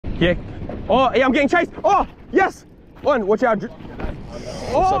Yeah. Oh, yeah, I'm getting chased. Oh, yes. On, watch out.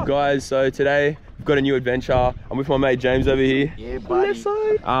 What's up, guys? So today we've got a new adventure. I'm with my mate James over here. Yeah, buddy.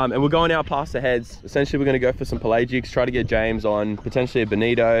 And we're going out past the heads. Essentially, we're going to go for some pelagics, try to get James on potentially a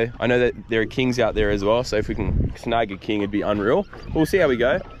bonito. I know that there are kings out there as well, so if we can snag a king, it'd be unreal. But we'll see how we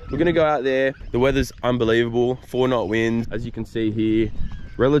go. We're going to go out there. The weather's unbelievable. 4-knot winds, as you can see here.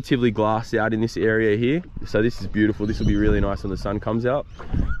 Relatively glassed out in this area here, so this is beautiful. This will be really nice when the sun comes out.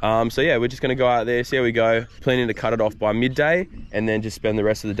 So yeah, we're just going to go out there, see how we go, planning to cut it off by midday and then just spend the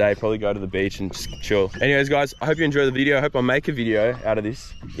rest of the day, probably go to the beach and just chill. Anyways guys, I hope you enjoy the video. I hope I make a video out of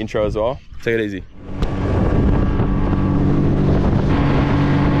this intro as well. Take it easy.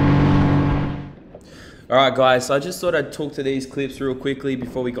 Alright guys, so I just thought I'd talk to these clips real quickly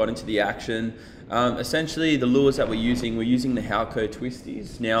before we got into the action. Essentially, the lures that we're using the Halco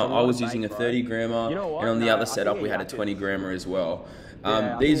twisties. Now, I was using a 30 grammer, and on the other setup we had a 20 grammer as well.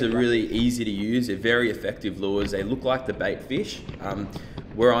 These are really easy to use. They're very effective lures. They look like the bait fish.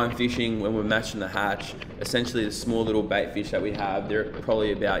 Where I'm fishing, when we're matching the hatch, essentially the small little bait fish that we have, they're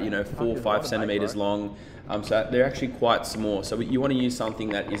probably about 4 or 5 centimeters long. So they're actually quite small. So you want to use something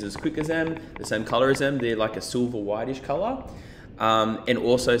that is as quick as them, the same color as them. They're like a silver whitish color. And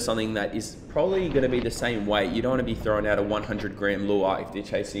also something that is probably going to be the same weight. You don't want to be throwing out a 100 gram lure if they're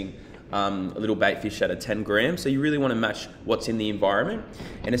chasing a little bait fish at a 10 grams. So you really want to match what's in the environment.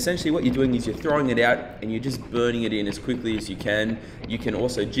 And essentially what you're doing is you're throwing it out and you're just burning it in as quickly as you can. You can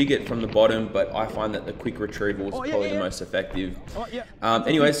also jig it from the bottom, but I find that the quick retrieval is probably the most effective.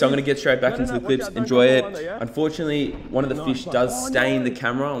 Anyway, so I'm going to get straight back into the clips. Enjoy it. Unfortunately, one of the fish does stain the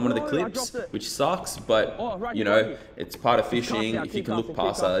camera on one of the clips, which sucks, but you know, it's part of fishing. If you can look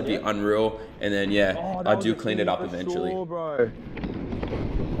past that, it'd be unreal. And then yeah, I do clean it up eventually.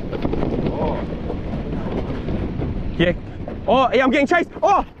 Yeah. Oh, yeah, I'm getting chased.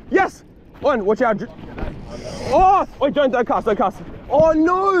 Oh, yes. On, watch out. Oh, wait, don't cast. Oh,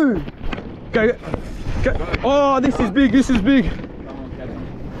 no. Go. Oh, this is big.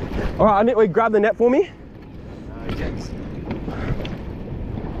 All right, wait, grab the net for me.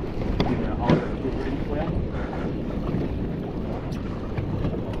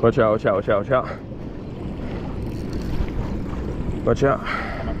 Watch out.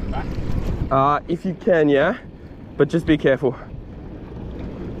 If you can, yeah, but just be careful.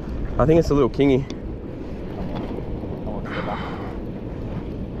 I think it's a little kingy.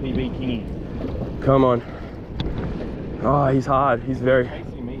 PB kingy. Come on. Oh, he's hard. He's very.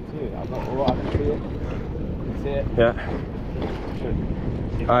 Chasing me too. I can see it. Can see it. Yeah.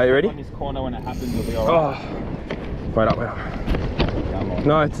 Are you ready? On this corner when it happens, it'll be alright. Oh. Wait up.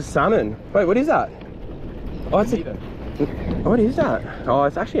 No, it's a salmon. Wait, what is that? Oh, it's a. What is that? Oh,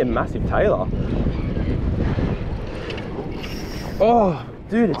 it's actually a massive tailor. Oh,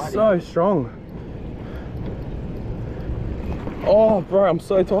 dude, it's so strong. Oh, bro, I'm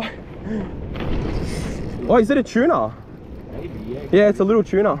so tired. Oh, is it a tuna? Maybe, yeah. Yeah, it's a little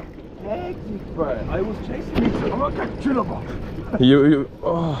tuna. Bro, I was chasing me too. I'm like a tuna bug.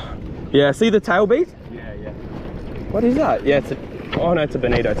 Oh. Yeah, see the tail beat? Yeah. What is that? Yeah, it's a. Oh, no, it's a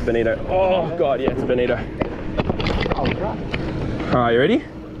bonito. Oh, God, yeah, it's a bonito. Oh, right. Alright, you ready?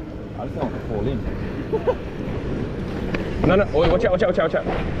 I just don't want to fall in. No, oh, watch out.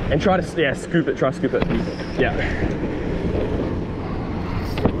 And try to, yeah, scoop it, Yeah.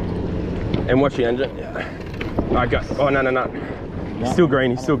 And watch the engine, yeah. Alright, go. Oh, no. He's still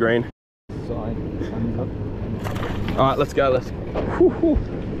green. Alright, let's go.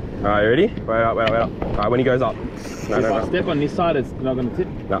 Alright, you ready? Wait up. Alright, when he goes up. No. If I step on this side, it's not going to tip.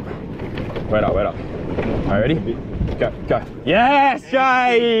 No. Wait up. Alright, ready? Go. Yes,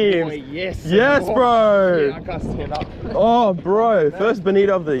 James! Yes, bro! Yeah, I can't stand up. Oh, bro. First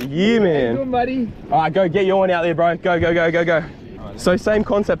bonito of the year, man. How you doing, buddy? Alright, go get your one out there, bro. Go. Right, so same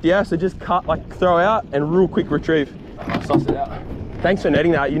concept, yeah? So just cut, like throw out and real quick retrieve. I'll suss it out. Thanks for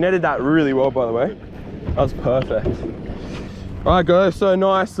netting that. You netted that really well, by the way. That was perfect. Alright, guys. So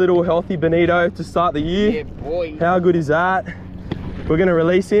nice little healthy bonito to start the year. Yeah, boy. How good is that? We're going to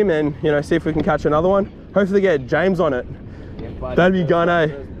release him and, see if we can catch another one. Hopefully get James on it. Yeah, that'd be gun, eh?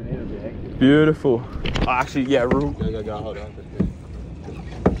 Beautiful. Oh, actually, yeah, go, hold on.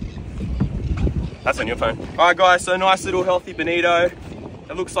 That's on your phone. Alright guys, so nice little healthy bonito.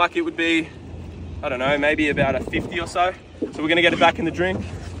 It looks like it would be, I don't know, maybe about a 50 or so. So we're gonna get it back in the drink.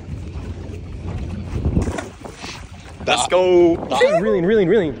 Let's go.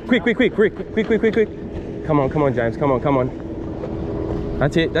 Reeling. Quick. Come on, James, come on.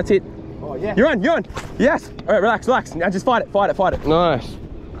 That's it. Oh yeah. You're on. Yes. All right, relax. Now just fight it. Nice.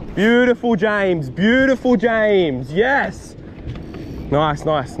 Beautiful, James. Yes. Nice,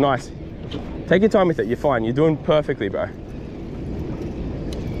 nice, nice. Take your time with it, you're fine. You're doing perfectly, bro.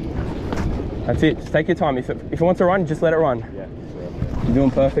 That's it, just take your time. If it wants to run, just let it run. Yeah, sure. You're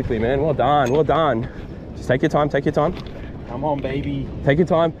doing perfectly, man. Well done, well done. Just take your time, take your time. Come on, baby. Take your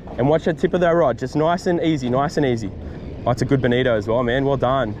time and watch the tip of that rod. Just nice and easy, nice and easy. Oh, it's a good bonito as well, man. Well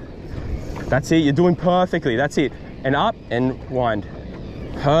done. That's it, you're doing perfectly, that's it. And up and wind.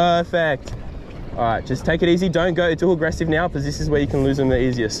 Perfect. All right, just take it easy. Don't go too aggressive now, because this is where you can lose them the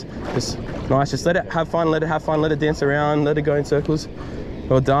easiest. Just nice, just let it have fun, let it have fun, let it dance around, let it go in circles.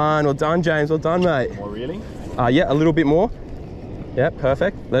 Well done, James. Well done, mate. More reeling? Yeah, a little bit more. Yep,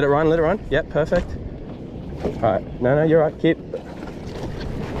 perfect. Let it run, let it run. Yep, perfect. All right, no, you're right, keep.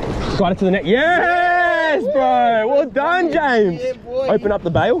 Got it to the net. Yes, bro. Well done, James. Yeah, boy. Open up the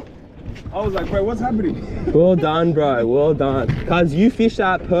bail. I was like, bro, what's happening? Well done, bro. Well done. Cuz you fished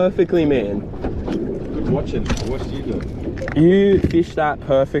that perfectly, man. Good watching. I watched you do it. You fished that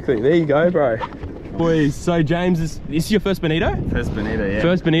perfectly. There you go, bro. Boys, so James, this is your first bonito? First bonito, yeah.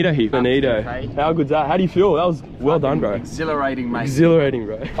 First bonito hit. Bonito. Okay. How good's that? How do you feel? That was well done, bro. Exhilarating, mate. Exhilarating,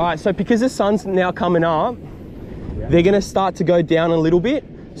 bro. All right, so because the sun's now coming up, they're gonna start to go down a little bit.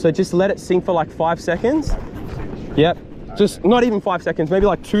 So just let it sink for like 5 seconds. Yep. Just not even 5 seconds, maybe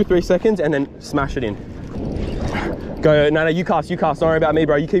like 2-3 seconds, and then smash it in. Go, no, you cast, don't worry about me,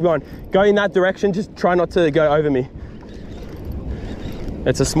 bro. You keep going. Go in that direction, just try not to go over me.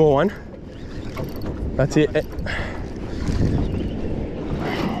 It's a small one. That's it.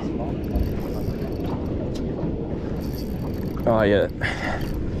 Oh, yeah.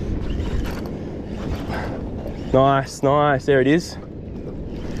 Nice, nice, there it is.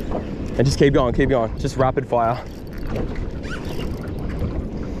 And just keep going, just rapid fire.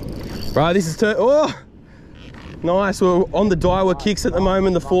 Right, this is oh, nice. We're on the Daiwa Kix at the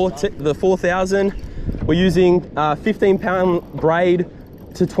moment, the 4000. We're using 15-pound braid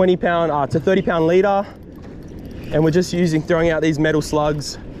to 20-pound to 30-pound leader, and we're just throwing out these metal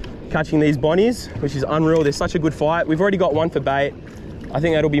slugs, catching these bonnies, which is unreal. They're such a good fight. We've already got one for bait. I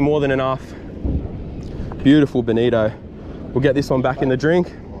think that'll be more than enough. Beautiful bonito. We'll get this one back in the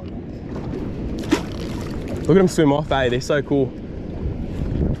drink. Look at them swim off, eh? They're so cool.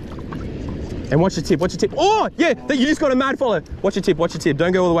 And watch your tip, watch your tip. Oh, yeah, you just got a mad follow. Watch your tip, watch your tip.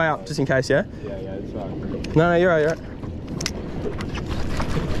 Don't go all the way up, just in case, yeah? Yeah, that's right. No, you're right, you're right.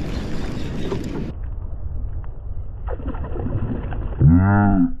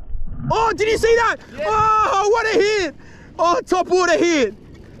 Oh, did you see that? Yeah. Oh, what a hit. Oh, top water hit.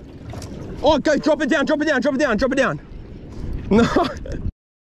 Oh, go, drop it down, drop it down, drop it down, drop it down. No.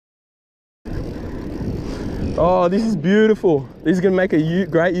 Oh, this is beautiful. This is gonna make a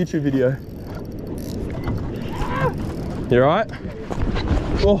great YouTube video. You all right?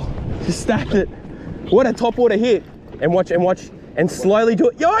 Oh, just stacked it. What a top water hit. And watch, and slowly do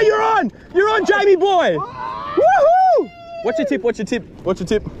it. Yo, you're on, Jamie boy. Woohoo! Watch your tip, watch your tip, watch your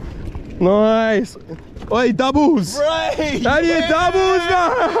tip. Nice. Oi, doubles. Right. How do you doubles,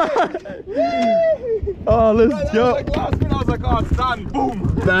 man? Oh, let's go. Like last minute, I was like, oh, it's done.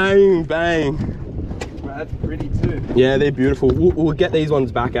 Boom. Bang, bang. Bro, that's pretty too. Yeah, they're beautiful. We'll get these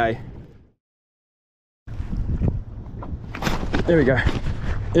ones back, eh? There we go.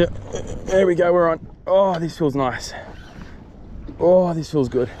 Yeah, there we go, we're on. Oh, this feels nice. Oh, this feels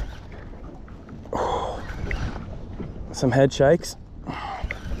good. Oh. Some head shakes.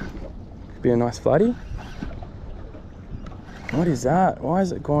 Could be a nice floodie. What is that? Why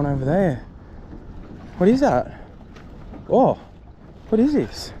is it going over there? What is that? Oh, what is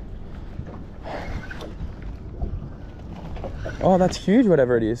this? Oh, that's huge,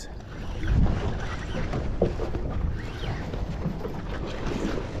 whatever it is.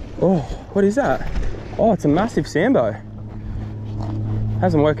 Oh, what is that? Oh, it's a massive sambo.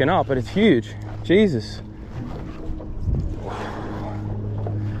 Hasn't woken up, but it's huge. Jesus.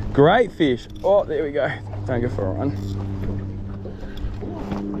 Great fish. Oh, there we go. Don't go for a run.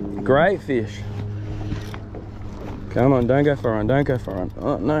 Great fish. Come on, don't go for a run, don't go for a run.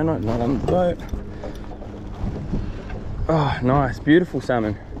 Oh, no, not on the boat. Oh, nice, beautiful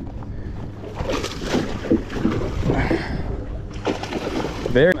salmon.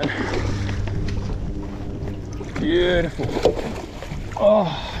 Very beautiful. Oh,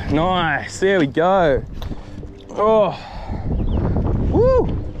 nice. There we go. Oh, woo!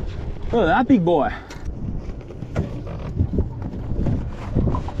 Look at that big boy.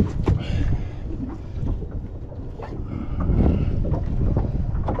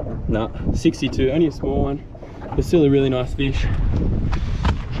 No, 62. Only a small one, but still a really nice fish.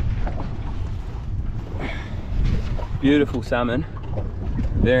 Beautiful salmon.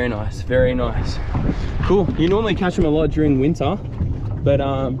 Very nice, very nice. Cool. You normally catch them a lot during winter, but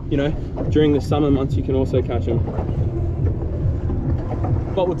you know, during the summer months you can also catch them.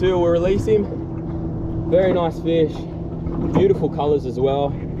 What we'll do, we'll release him. Very nice fish, beautiful colors as well.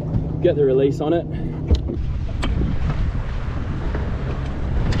 Get the release on it.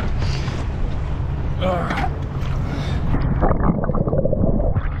 Alright.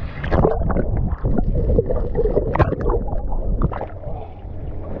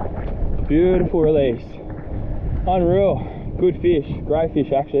 Beautiful release. Unreal. Good fish. Great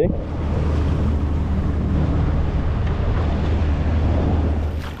fish actually.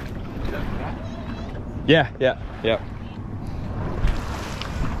 Yeah.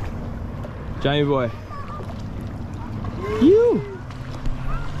 Jamie boy. You.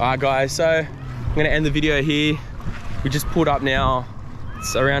 Alright guys, so I'm gonna end the video here. We just pulled up now.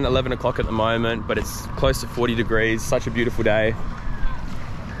 It's around 11 o'clock at the moment, but it's close to 40 degrees. Such a beautiful day.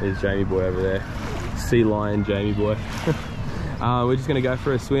 There's Jamie boy over there. Sea lion Jamie boy. We're just gonna go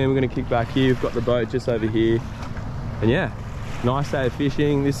for a swim. We're gonna kick back here. We've got the boat just over here. And yeah, nice day of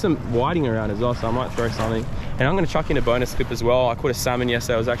fishing. There's some whiting around as well, so I might throw something. And I'm gonna chuck in a bonus clip as well. I caught a salmon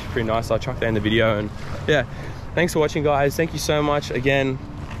yesterday. It was actually pretty nice. So I'll chuck that in the video. And yeah, thanks for watching guys. Thank you so much. Again,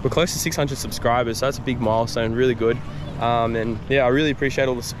 we're close to 600 subscribers, so that's a big milestone, really good. And yeah, I really appreciate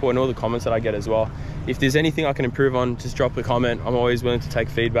all the support and all the comments that I get as well. If there's anything I can improve on, just drop a comment. I'm always willing to take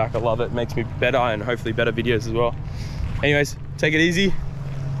feedback. I love it. It makes me better and hopefully better videos as well. Anyways, take it easy.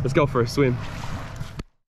 Let's go for a swim.